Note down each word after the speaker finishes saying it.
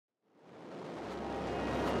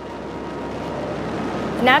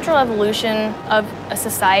The natural evolution of a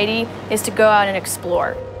society is to go out and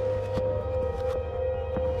explore.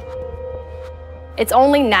 It's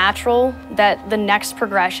only natural that the next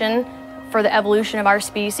progression for the evolution of our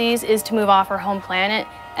species is to move off our home planet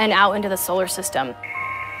and out into the solar system.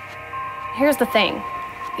 Here's the thing.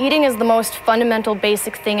 Eating is the most fundamental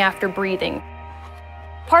basic thing after breathing.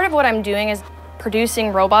 Part of what I'm doing is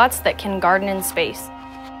producing robots that can garden in space.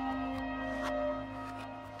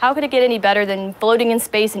 How could it get any better than floating in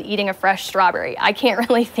space and eating a fresh strawberry? I can't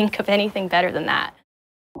really think of anything better than that.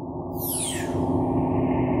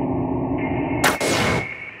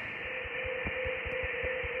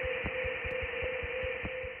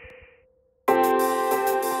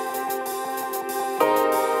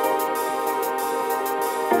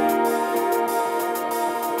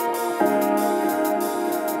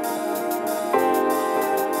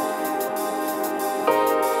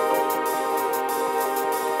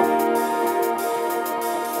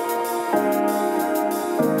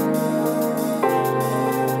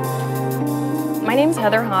 My name's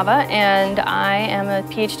Heather Hava, and I am a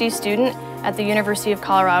PhD student at the University of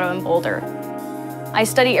Colorado in Boulder. I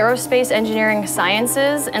study aerospace engineering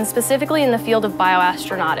sciences, and specifically in the field of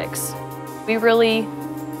bioastronautics. We really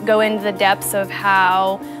go into the depths of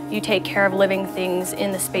how you take care of living things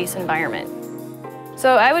in the space environment.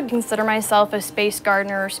 So I would consider myself a space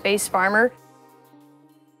gardener or space farmer.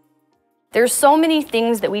 There's so many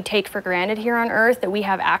things that we take for granted here on Earth that we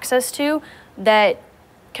have access to that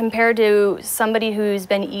compared to somebody who's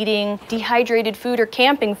been eating dehydrated food or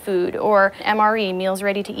camping food or MRE, meals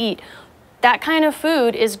ready to eat. That kind of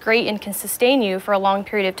food is great and can sustain you for a long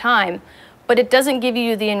period of time, but it doesn't give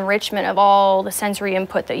you the enrichment of all the sensory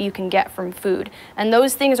input that you can get from food. And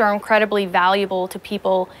those things are incredibly valuable to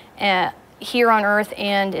people here on Earth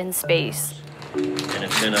and in space. And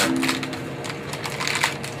it's in a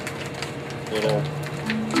little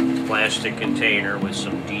plastic container with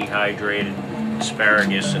some dehydrated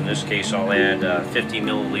asparagus. In this case, I'll add 50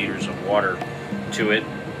 milliliters of water to it,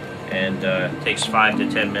 and it takes 5 to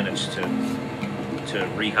 10 minutes to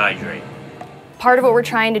rehydrate. Part of what we're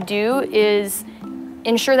trying to do is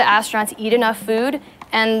ensure that astronauts eat enough food,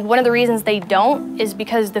 and one of the reasons they don't is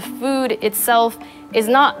because the food itself is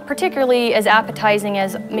not particularly as appetizing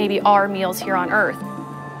as maybe our meals here on Earth.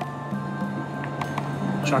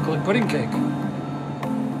 Chocolate pudding cake.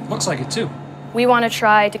 Looks like it too. We want to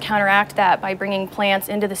try to counteract that by bringing plants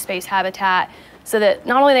into the space habitat so that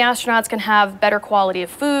not only the astronauts can have better quality of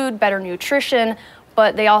food, better nutrition,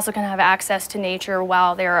 but they also can have access to nature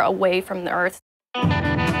while they're away from the Earth.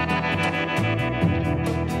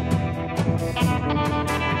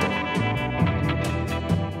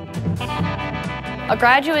 A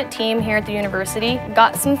graduate team here at the university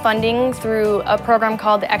got some funding through a program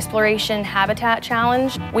called the Exploration Habitat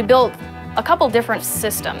Challenge. We built a couple different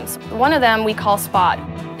systems. One of them we call Spot.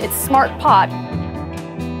 It's Smart Pot.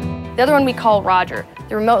 The other one we call ROGR,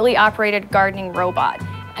 the remotely operated gardening robot.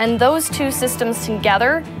 And those two systems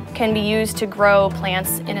together can be used to grow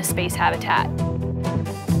plants in a space habitat.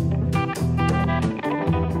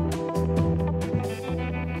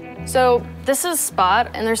 So this is Spot,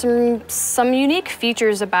 and there's some unique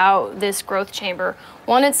features about this growth chamber.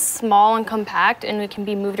 One, it's small and compact, and it can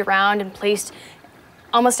be moved around and placed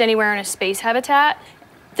almost anywhere in a space habitat.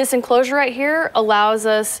 This enclosure right here allows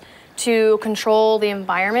us to control the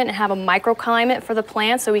environment and have a microclimate for the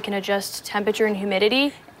plants so we can adjust temperature and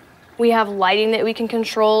humidity. We have lighting that we can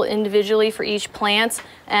control individually for each plant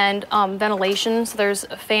and ventilation, so there's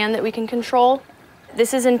a fan that we can control.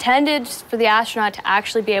 This is intended for the astronaut to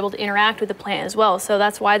actually be able to interact with the plant as well, so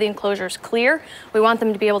that's why the enclosure is clear. We want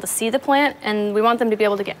them to be able to see the plant, and we want them to be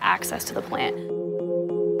able to get access to the plant.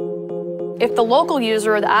 If the local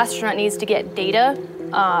user or the astronaut needs to get data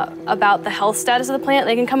about the health status of the plant,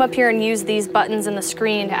 they can come up here and use these buttons in the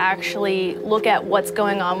screen to actually look at what's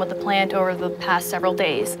going on with the plant over the past several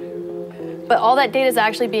days. But all that data is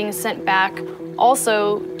actually being sent back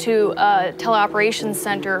also to a teleoperations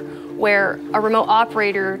center where a remote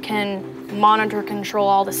operator can monitor and control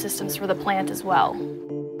all the systems for the plant as well.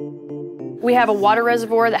 We have a water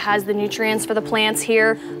reservoir that has the nutrients for the plants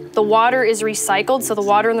here. The water is recycled, so the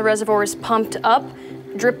water in the reservoir is pumped up,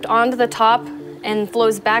 dripped onto the top, and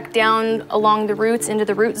flows back down along the roots into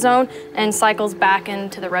the root zone and cycles back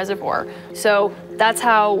into the reservoir. So that's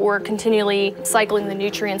how we're continually cycling the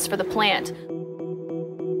nutrients for the plant.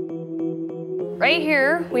 Right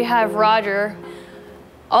here, we have ROGR.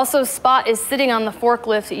 Also, Spot is sitting on the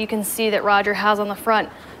forklift that you can see that ROGR has on the front.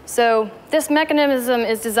 So this mechanism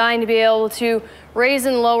is designed to be able to raise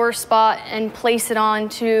and lower Spot and place it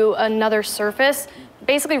onto another surface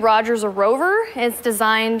Basically, ROGR's a rover. It's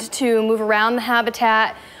designed to move around the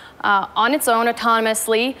habitat on its own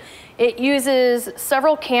autonomously. It uses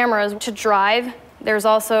several cameras to drive. There's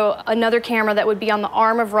also another camera that would be on the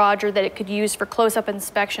arm of ROGR that it could use for close-up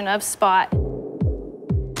inspection of Spot.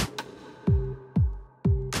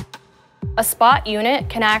 A Spot unit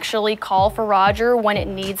can actually call for ROGR when it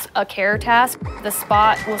needs a care task. The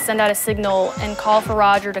Spot will send out a signal and call for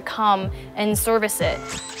ROGR to come and service it.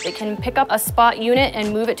 It can pick up a Spot unit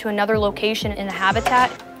and move it to another location in the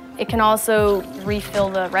habitat. It can also refill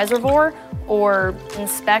the reservoir or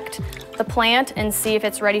inspect the plant and see if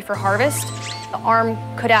it's ready for harvest. The arm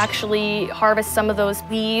could actually harvest some of those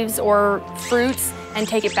leaves or fruits and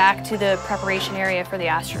take it back to the preparation area for the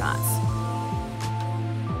astronauts.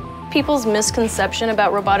 People's misconception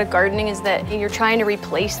about robotic gardening is that you're trying to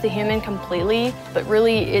replace the human completely, but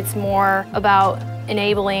really it's more about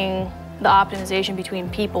enabling the optimization between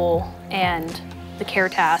people and the care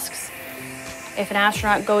tasks. If an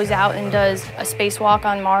astronaut goes out and does a spacewalk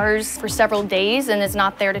on Mars for several days and is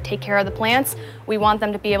not there to take care of the plants, we want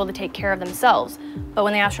them to be able to take care of themselves. But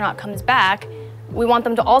when the astronaut comes back, we want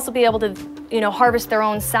them to also be able to, harvest their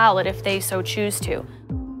own salad if they so choose to.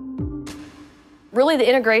 Really, the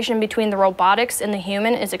integration between the robotics and the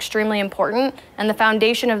human is extremely important, and the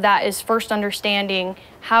foundation of that is first understanding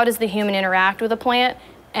how does the human interact with a plant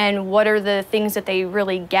and what are the things that they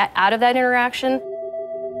really get out of that interaction.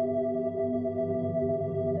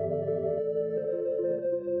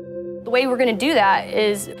 The way we're going to do that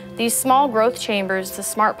is these small growth chambers, the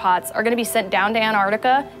smart pots, are going to be sent down to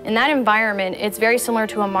Antarctica. In that environment, it's very similar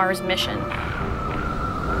to a Mars mission.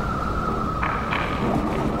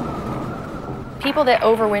 People that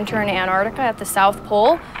overwinter in Antarctica at the South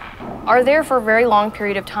Pole are there for a very long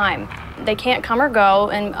period of time. They can't come or go,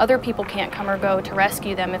 and other people can't come or go to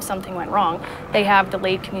rescue them if something went wrong. They have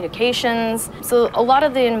delayed communications. So a lot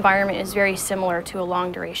of the environment is very similar to a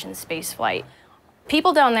long-duration space flight.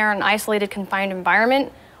 People down there in an isolated, confined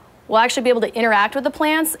environment will actually be able to interact with the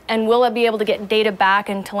plants and will be able to get data back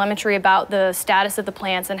and telemetry about the status of the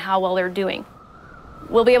plants and how well they're doing.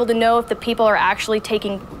 We'll be able to know if the people are actually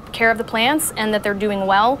taking care of the plants and that they're doing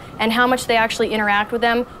well, and how much they actually interact with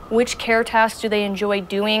them, which care tasks do they enjoy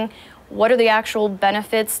doing, what are the actual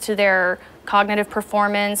benefits to their cognitive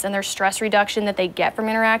performance and their stress reduction that they get from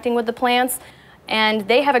interacting with the plants. And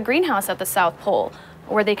they have a greenhouse at the South Pole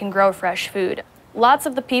where they can grow fresh food. Lots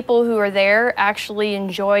of the people who are there actually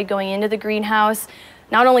enjoy going into the greenhouse,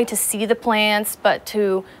 not only to see the plants, but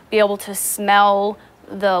to be able to smell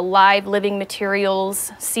the live living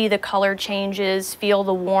materials, see the color changes, feel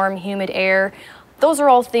the warm, humid air. Those are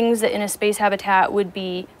all things that in a space habitat would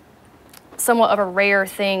be somewhat of a rare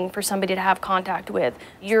thing for somebody to have contact with.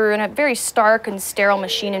 You're in a very stark and sterile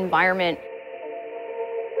machine environment.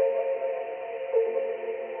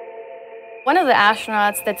 One of the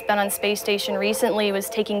astronauts that's been on space station recently was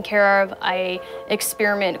taking care of an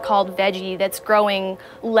experiment called Veggie that's growing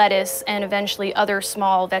lettuce and eventually other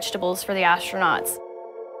small vegetables for the astronauts.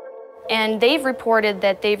 And they've reported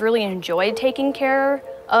that they've really enjoyed taking care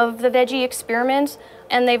of the Veggie experiment,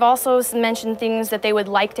 and they've also mentioned things that they would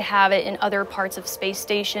like to have it in other parts of space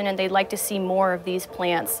station, and they'd like to see more of these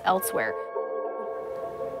plants elsewhere.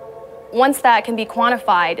 Once that can be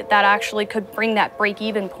quantified, that actually could bring that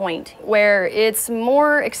break-even point where it's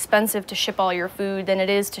more expensive to ship all your food than it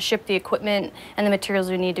is to ship the equipment and the materials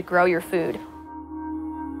you need to grow your food.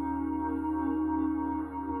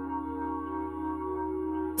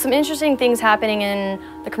 Some interesting things happening in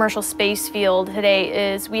the commercial space field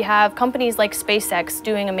today is we have companies like SpaceX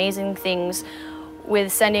doing amazing things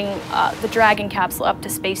with sending the Dragon capsule up to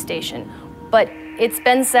space station. But it's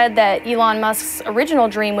been said that Elon Musk's original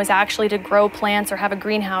dream was actually to grow plants or have a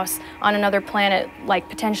greenhouse on another planet, like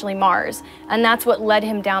potentially Mars. And that's what led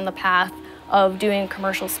him down the path of doing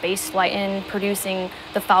commercial space flight and producing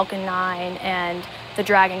the Falcon 9 and the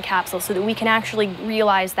Dragon capsule so that we can actually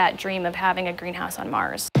realize that dream of having a greenhouse on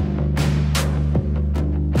Mars.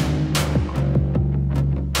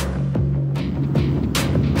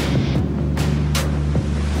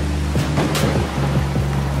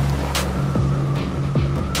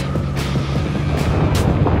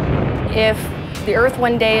 If the Earth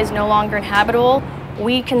one day is no longer inhabitable,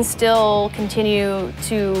 we can still continue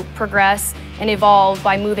to progress and evolve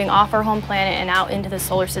by moving off our home planet and out into the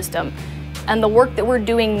solar system. And the work that we're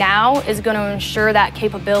doing now is going to ensure that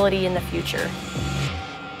capability in the future.